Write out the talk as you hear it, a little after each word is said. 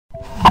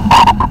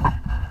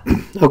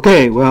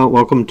Okay, well,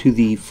 welcome to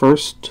the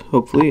first,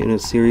 hopefully, in a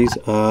series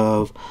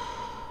of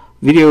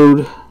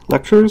videoed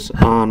lectures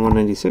on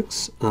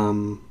 196.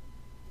 I'm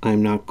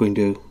not going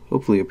to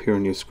hopefully appear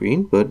on your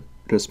screen, but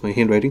just my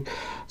handwriting.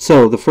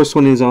 So the first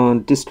one is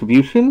on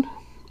distribution,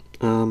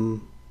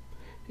 and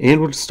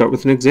we'll just start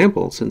with an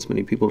example, since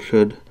many people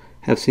should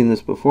have seen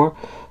this before.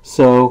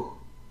 So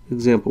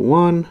example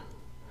 1,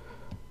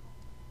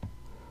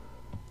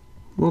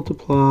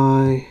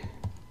 multiply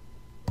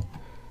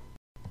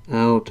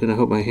out, and I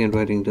hope my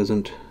handwriting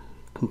doesn't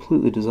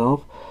completely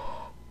dissolve,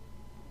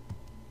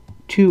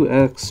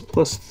 2x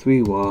plus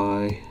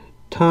 3y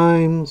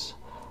times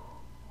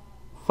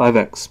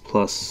 5x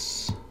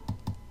plus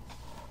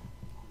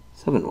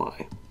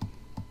 7y.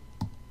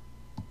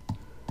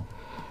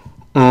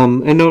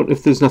 And note,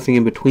 if there's nothing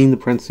in between the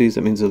parentheses,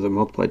 that means that they're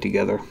multiplied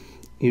together.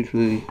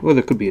 Usually, or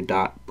there could be a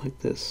dot like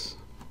this.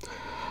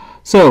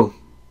 So,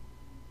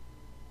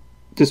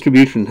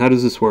 distribution, how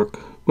does this work?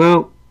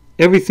 Well,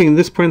 everything in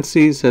this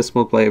parentheses has to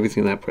multiply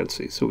everything in that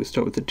parentheses. So we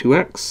start with the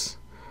 2x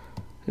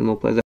and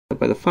multiply that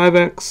by the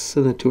 5x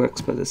and the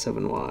 2x by the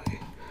 7y.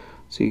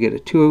 So you get a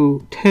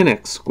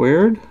 10x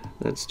squared,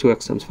 that's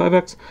 2x times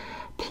 5x,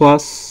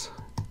 plus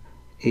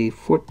a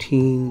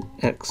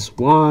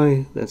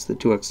 14xy, that's the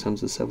 2x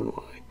times the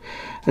 7y.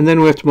 And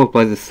then we have to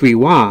multiply the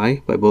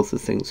 3y by both the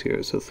things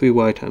here. So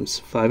 3y times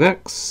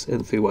 5x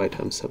and 3y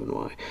times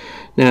 7y.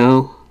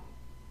 Now,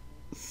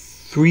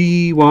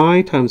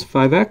 3y times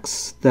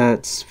 5x,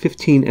 that's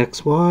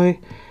 15xy.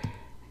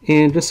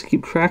 And just to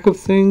keep track of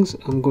things,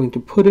 I'm going to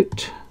put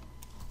it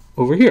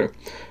over here.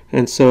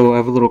 And so I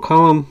have a little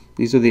column.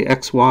 These are the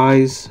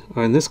xy's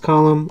are in this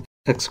column,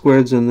 x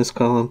squared's in this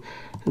column.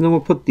 And then we'll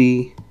put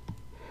the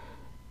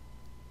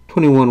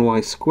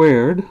 21y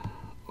squared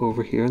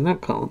over here in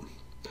that column.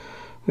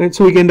 Right,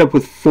 so we end up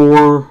with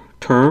 4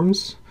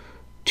 terms,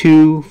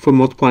 2 for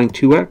multiplying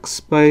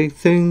 2x by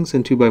things,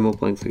 and 2 by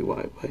multiplying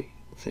 3y by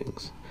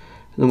things.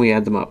 And then we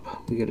add them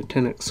up. We get a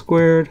 10x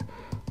squared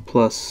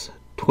plus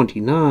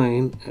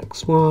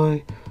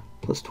 29xy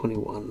plus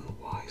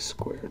 21y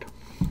squared.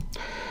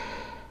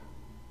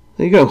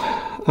 There you go.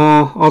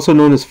 Also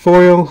known as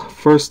FOIL,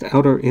 first,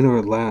 outer, inner,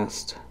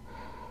 last.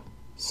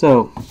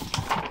 So,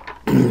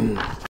 we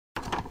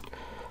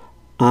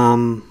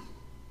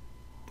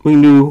can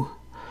do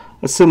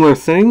a similar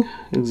thing.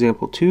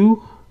 Example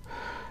 2,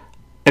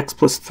 x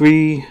plus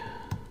 3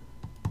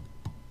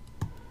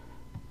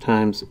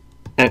 times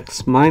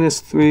x minus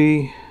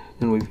 3,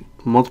 and we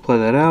multiply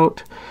that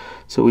out.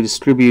 So we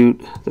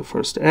distribute the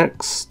first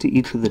x to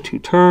each of the two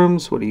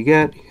terms. What do you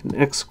get? You get an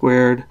x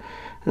squared,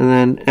 and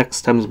then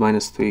x times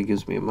minus 3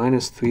 gives me a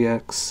minus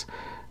 3x,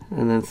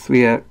 and then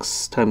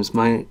 3x times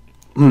 3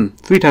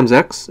 times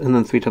x, and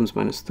then 3 times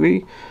minus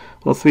 3.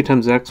 Well, 3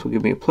 times x will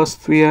give me a plus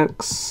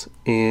 3x,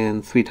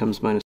 and 3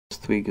 times minus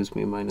 3 gives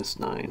me a minus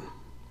 9.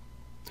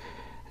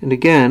 And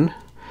again,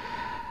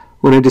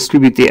 when I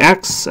distribute the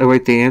x,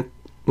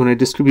 when I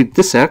distribute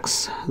this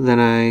x, then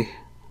I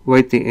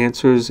write the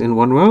answers in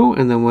one row,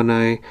 and then when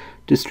I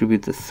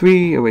distribute the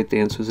 3, I write the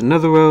answers in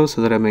another row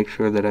so that I make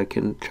sure that I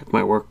can check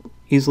my work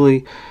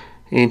easily.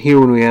 And here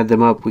when we add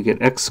them up, we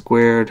get x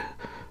squared,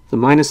 the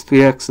minus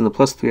 3x and the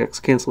plus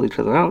 3x cancel each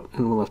other out,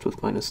 and we're left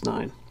with minus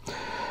 9.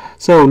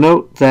 So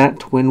note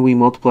that when we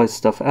multiply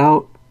stuff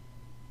out,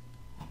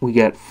 we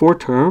get 4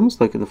 terms,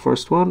 like in the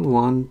first one,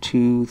 1,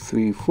 2,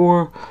 3,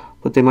 4,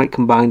 but they might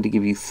combine to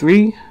give you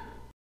 3.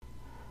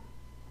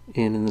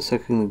 And in the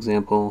second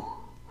example,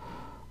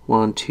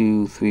 1,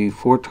 2, 3,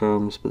 4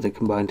 terms, but they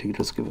combine to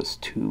just give us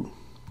 2.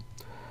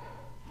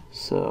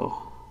 So,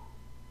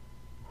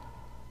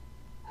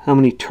 how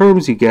many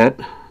terms you get,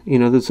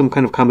 there's some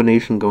kind of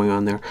combination going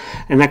on there.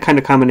 And that kind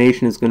of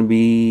combination is going to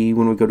be,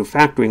 when we go to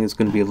factoring, is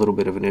going to be a little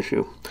bit of an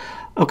issue.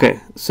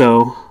 Okay,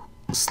 so,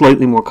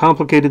 slightly more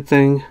complicated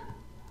thing.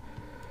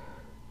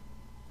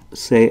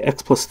 Say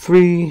x plus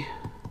 3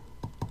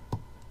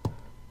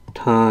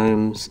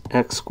 times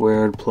x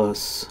squared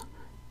plus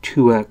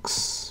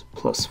 2x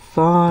plus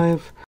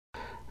 5.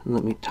 And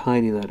let me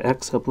tidy that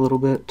x up a little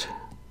bit.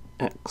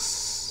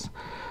 X.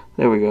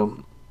 There we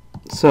go.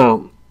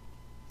 So,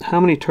 how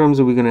many terms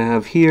are we going to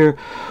have here?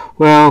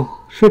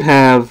 Well, should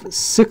have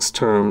 6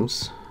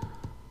 terms,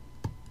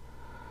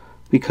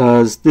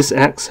 because this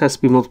x has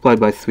to be multiplied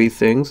by 3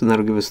 things, and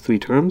that'll give us 3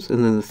 terms,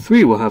 and then the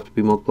 3 will have to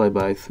be multiplied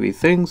by 3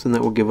 things, and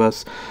that will give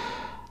us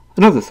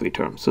another 3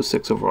 terms, so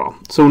 6 overall.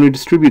 So when we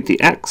distribute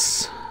the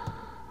x,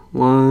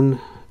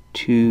 1,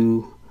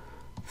 2,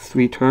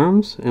 3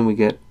 terms, and we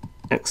get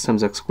x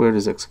times x squared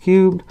is x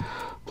cubed,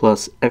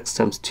 plus x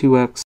times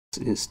 2x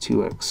is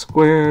 2x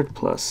squared,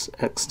 plus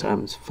x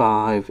times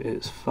 5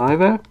 is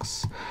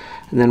 5x,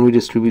 and then we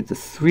distribute the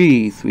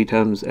 3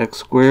 times x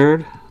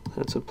squared,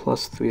 that's a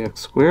plus 3x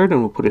squared, and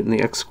we'll put it in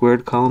the x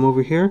squared column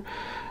over here,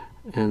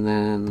 and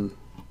then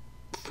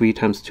 3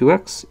 times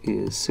 2x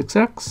is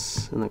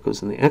 6x, and that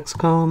goes in the x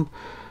column,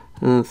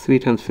 and then 3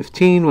 times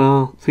 15,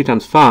 well, 3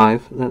 times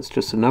 5, that's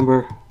just a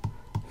number,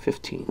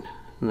 15,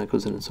 and that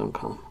goes in its own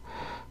column.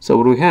 So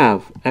what do we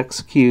have?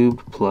 X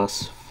cubed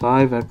plus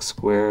 5x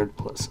squared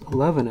plus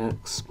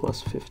 11x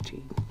plus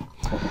 15.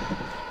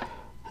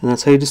 And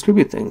that's how you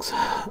distribute things.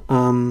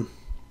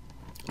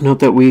 Note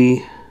that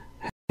we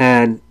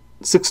had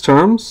 6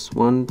 terms,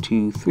 1,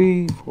 2,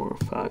 3, 4,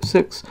 5,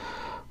 6.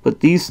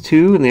 But these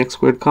two in the x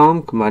squared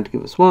column combined to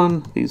give us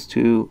 1. These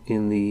two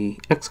in the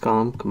x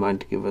column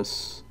combined to give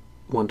us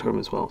 1 term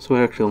as well. So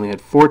we actually only had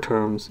 4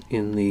 terms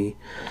in the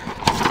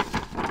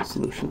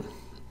solution.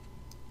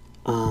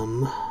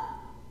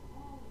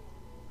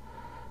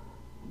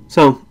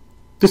 So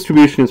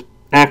distribution is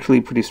actually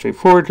pretty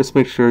straightforward. Just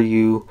make sure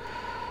you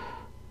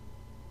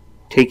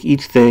take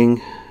each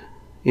thing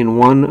in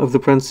one of the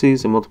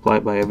parentheses and multiply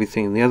it by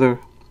everything in the other,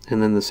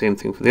 and then the same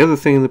thing for the other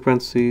thing in the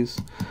parentheses,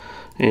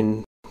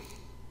 and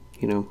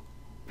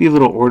be a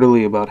little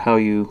orderly about how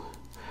you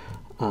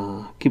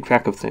keep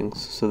track of things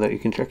so that you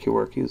can check your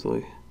work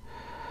easily.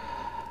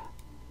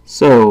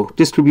 So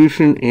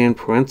distribution and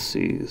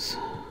parentheses,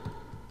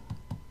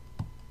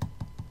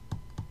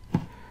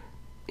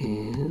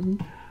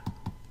 and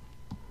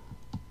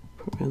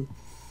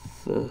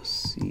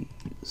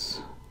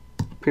parentheses,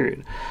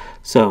 period.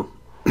 So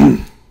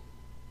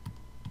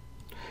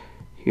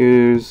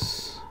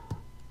here's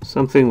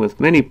something with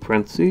many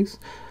parentheses.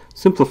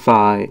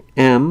 Simplify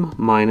m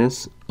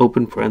minus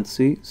open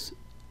parentheses,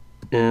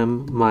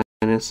 m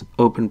minus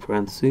open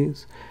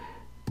parentheses,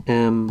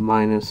 m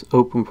minus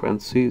open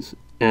parentheses,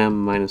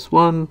 m minus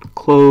 1,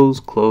 close,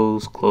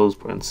 close, close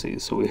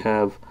parentheses. So we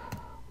have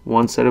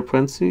 1 set of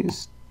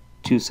parentheses,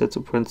 2 sets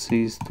of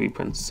parentheses, 3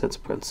 sets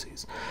of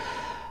parentheses.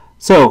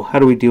 So how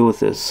do we deal with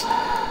this?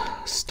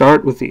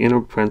 Start with the inner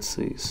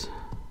parentheses.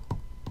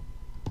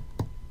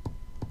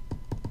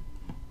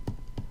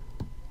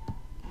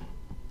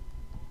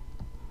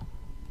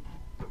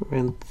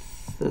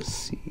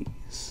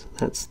 Parentheses.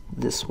 That's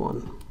this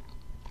one.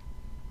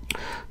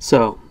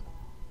 So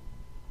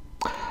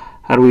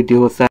how do we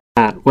deal with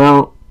that?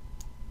 Well,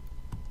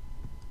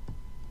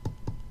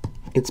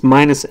 it's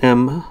minus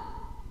m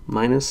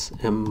minus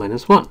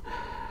 1.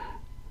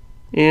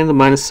 And the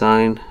minus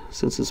sign,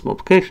 since it's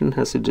multiplication,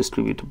 has to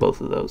distribute to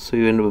both of those. So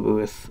you end up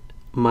with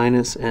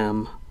minus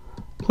m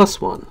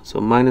plus 1. So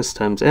minus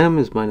times m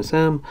is minus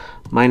m.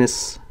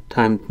 Minus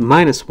times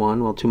minus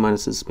 1, well, 2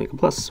 minuses make a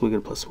plus, so we get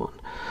a plus 1.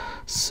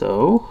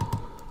 So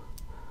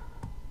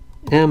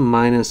m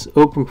minus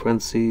open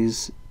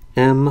parentheses,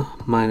 m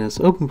minus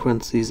open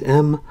parentheses,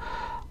 m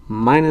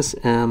minus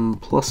m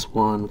plus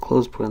 1,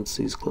 close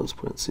parentheses, close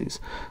parentheses.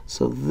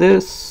 So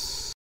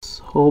this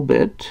whole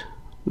bit,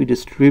 we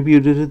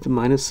distributed the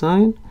minus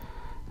sign,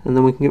 and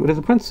then we can get rid of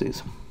the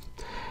parentheses.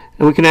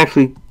 And we can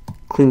actually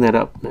clean that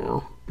up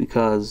now,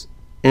 because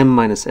m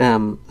minus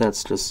m,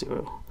 that's just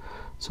 0.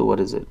 So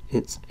what is it?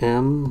 It's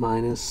m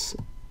minus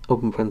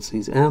open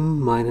parentheses m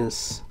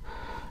minus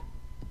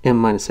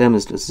m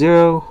is just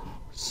 0.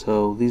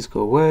 So these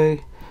go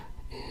away,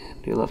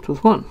 and you're left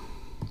with 1.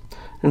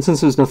 And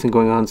since there's nothing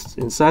going on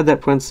inside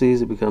that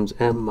parentheses, it becomes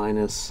m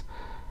minus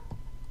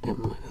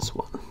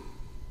 1.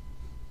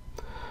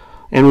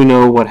 And we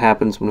know what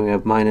happens when we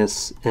have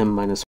minus m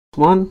minus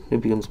 1.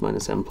 It becomes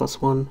minus m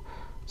plus 1.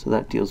 So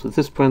that deals with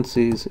this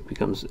parentheses. It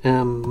becomes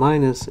m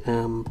minus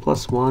m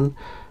plus 1,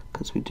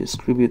 because we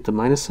distribute the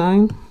minus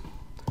sign.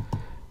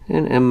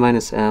 And m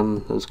minus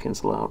m, those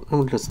cancel out, and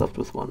we're just left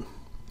with 1.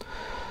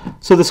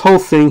 So this whole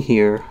thing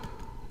here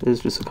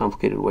is just a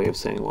complicated way of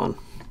saying 1.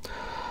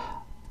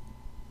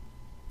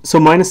 So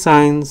minus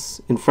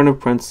signs in front of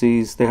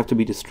parentheses, they have to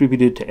be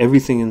distributed to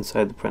everything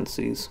inside the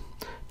parentheses.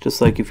 Just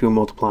like if you're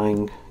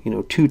multiplying,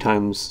 2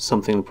 times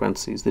something in the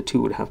parentheses, the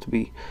 2 would have to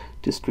be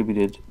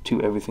distributed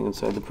to everything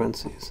inside the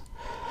parentheses.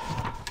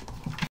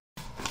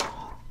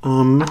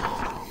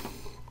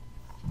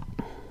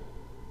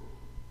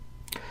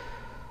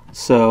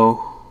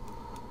 So,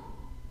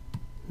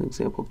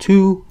 example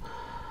 2,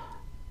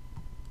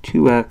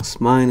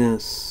 2x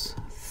minus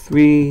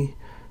 3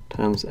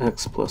 times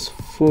x plus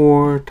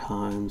 4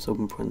 times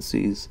open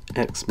parentheses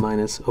x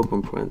minus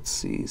open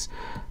parentheses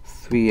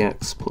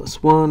 3x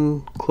plus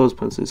 1, close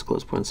parentheses,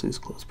 close parentheses,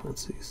 close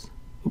parentheses.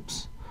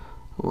 Oops,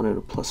 I wanted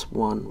a plus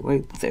 1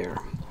 right there.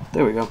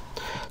 There we go.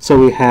 So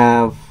we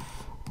have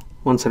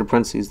 1 set of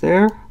parentheses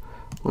there,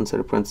 1 set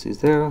of parentheses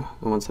there,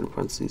 and 1 set of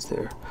parentheses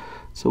there.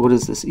 So what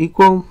does this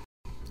equal?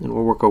 And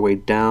we'll work our way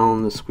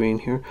down the screen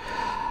here.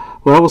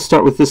 Well, we'll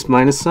start with this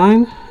minus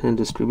sign and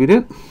distribute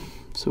it.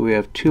 So we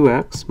have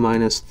 2x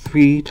minus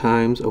 3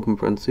 times open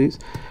parentheses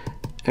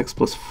x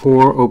plus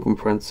 4 open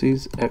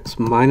parentheses x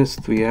minus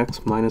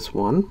 3x minus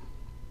 1.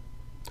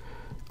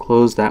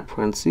 Close that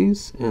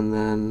parentheses, and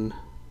then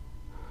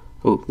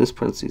this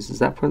parentheses is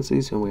that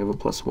parentheses, and we have a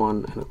plus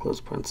 1 and a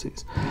closed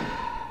parentheses.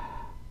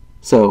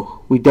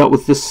 So we dealt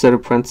with this set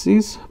of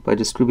parentheses by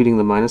distributing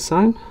the minus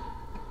sign,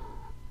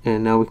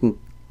 and now we can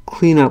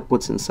clean up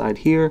what's inside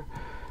here.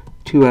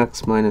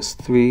 2x minus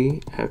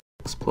 3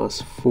 x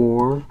plus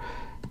 4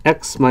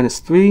 x minus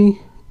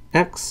 3,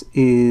 x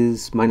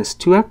is minus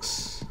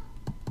 2x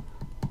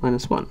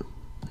minus 1,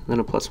 and then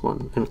a plus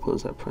 1 and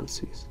close that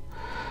parentheses.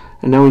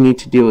 And now we need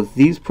to deal with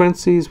these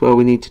parentheses. Well,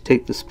 we need to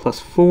take this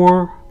plus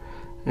 4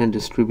 and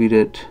distribute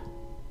it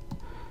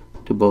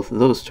to both of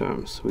those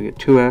terms. So we get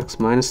 2x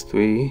minus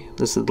 3.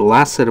 This is the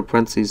last set of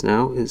parentheses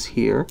now, is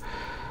here.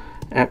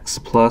 X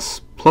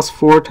plus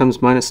 4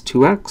 times minus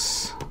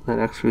 2x. That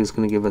actually is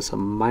going to give us a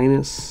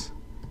minus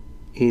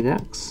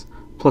 8x.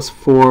 Plus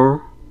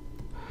 4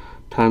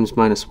 times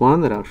minus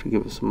 1. That actually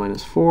gives us a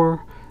minus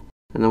 4.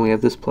 And then we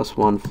have this plus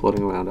 1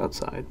 floating around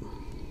outside.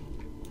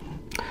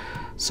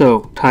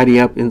 So tidy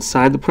up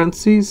inside the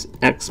parentheses.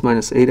 X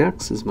minus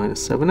 8x is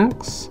minus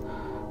 7x.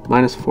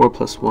 Minus 4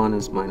 plus 1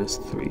 is minus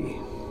 3.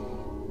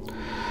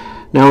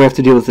 Now we have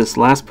to deal with this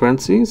last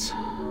parentheses,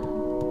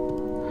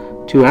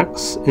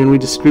 2x, and we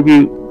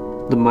distribute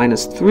the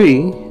minus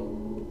 3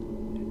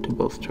 to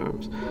both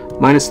terms.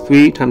 Minus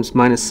 3 times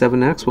minus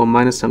 7x, well,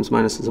 minus times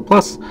minus is a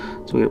plus,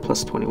 so we get a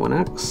plus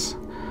 21x.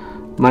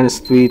 Minus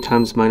 3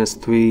 times minus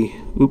 3,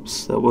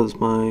 oops, that was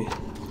my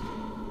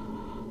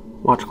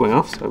watch going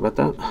off, sorry about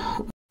that,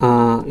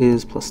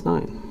 is plus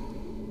 9.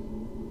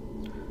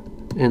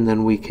 And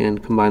then we can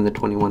combine the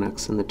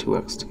 21x and the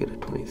 2x to get a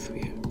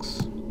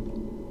 23x.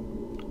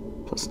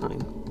 Plus 9.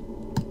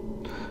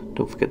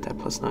 Don't forget that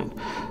plus 9.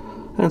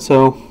 And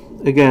so,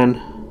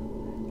 again,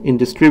 in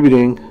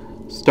distributing,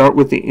 start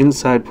with the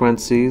inside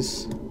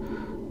parentheses,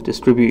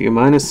 distribute your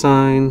minus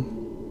sign,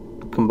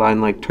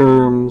 combine like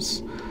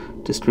terms,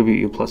 distribute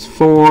your plus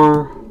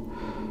 4,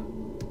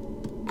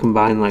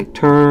 combine like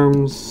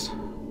terms,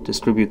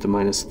 distribute the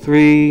minus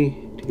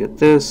 3 to get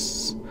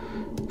this,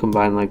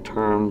 combine like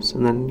terms,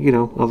 and then, you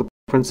know, all the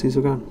parentheses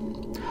are gone.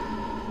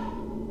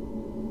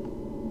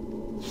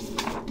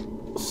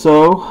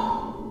 So,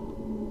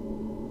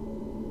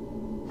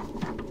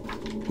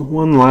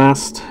 one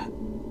last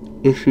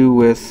issue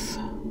with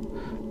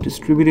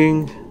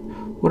distributing.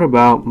 What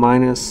about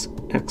minus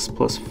x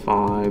plus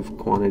 5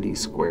 quantity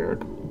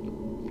squared?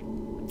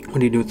 What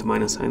do you do with the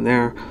minus sign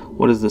there?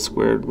 What does the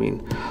squared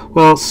mean?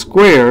 Well,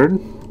 squared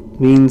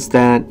means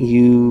that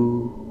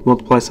you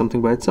multiply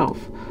something by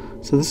itself.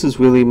 So this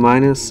is really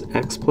minus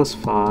x plus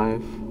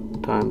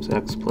 5 times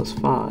x plus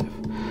 5.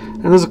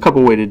 And there's a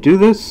couple ways to do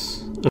this.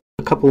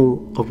 A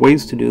couple of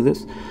ways to do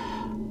this.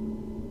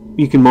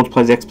 You can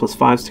multiply the x plus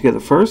 5s together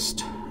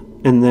first,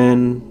 and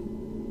then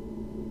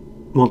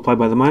multiply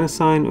by the minus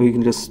sign, or you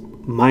can just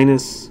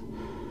minus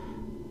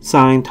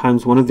sign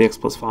times one of the x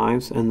plus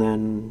 5s, and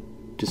then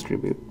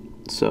distribute.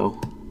 So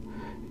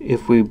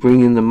if we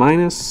bring in the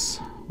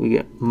minus, we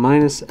get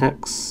minus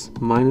x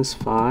minus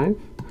 5,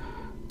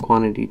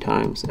 quantity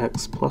times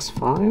x plus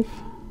 5,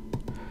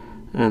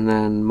 and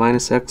then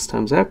minus x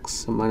times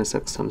x, and minus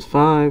x times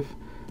 5,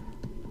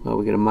 well,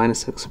 we get a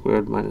minus x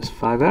squared minus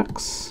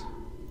 5x,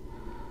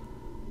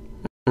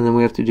 and then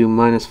we have to do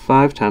minus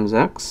 5 times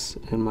x,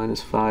 and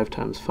minus 5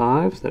 times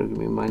 5, that would give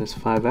me minus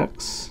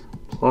 5x,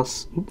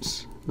 plus,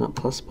 oops, not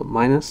plus, but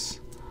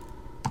minus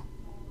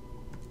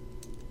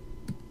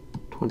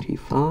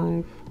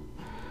 25,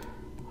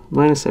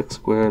 minus x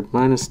squared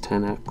minus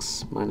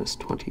 10x minus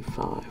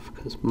 25,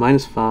 because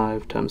minus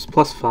 5 times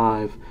plus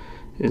 5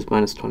 is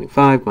minus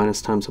 25,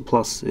 minus times a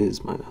plus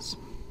is minus.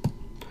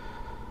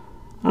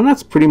 And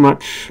that's pretty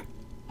much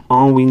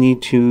all we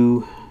need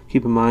to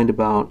keep in mind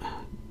about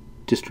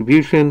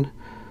distribution,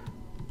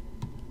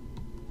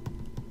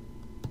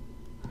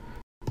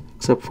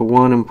 except for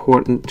one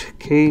important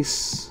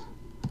case.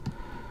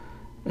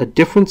 A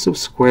difference of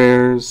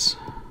squares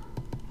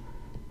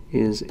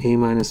is a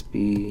minus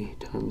b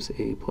times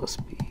a plus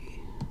b.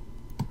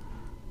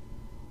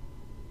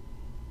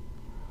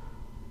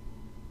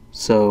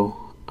 So,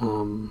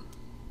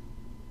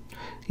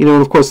 you know,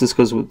 and of course this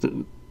goes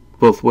with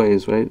both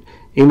ways, right?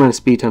 A minus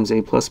b times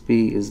a plus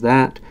b is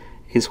that.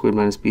 A squared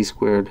minus b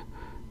squared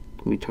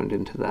can be turned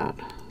into that.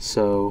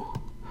 So,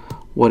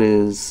 what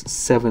is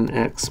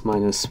 7x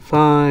minus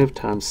 5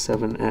 times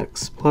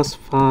 7x plus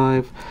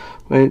 5?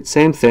 Right,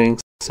 same thing,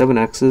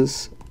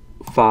 7x's,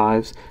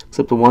 5's,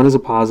 except the one is a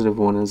positive,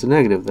 one is a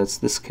negative. That's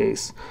this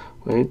case,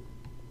 right?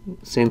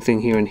 Same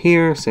thing here and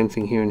here, same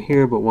thing here and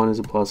here, but one is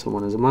a plus and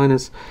one is a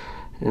minus.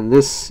 And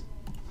this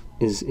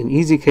is an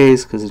easy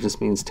case because it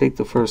just means take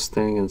the first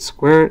thing and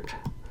square it,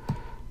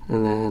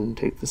 and then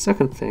take the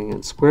second thing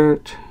and square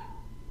it.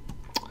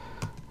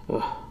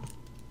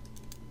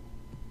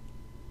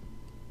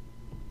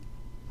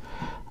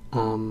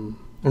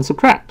 And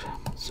subtract.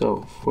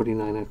 So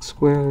 49x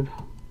squared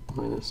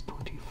minus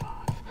 25.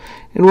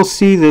 And we'll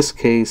see this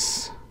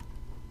case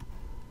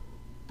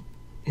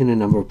in a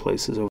number of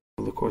places over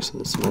the course of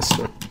the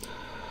semester.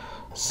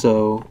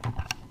 So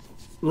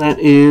that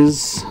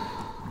is,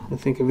 I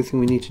think, everything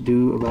we need to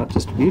do about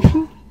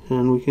distribution,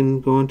 and we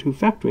can go on to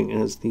factoring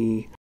as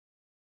the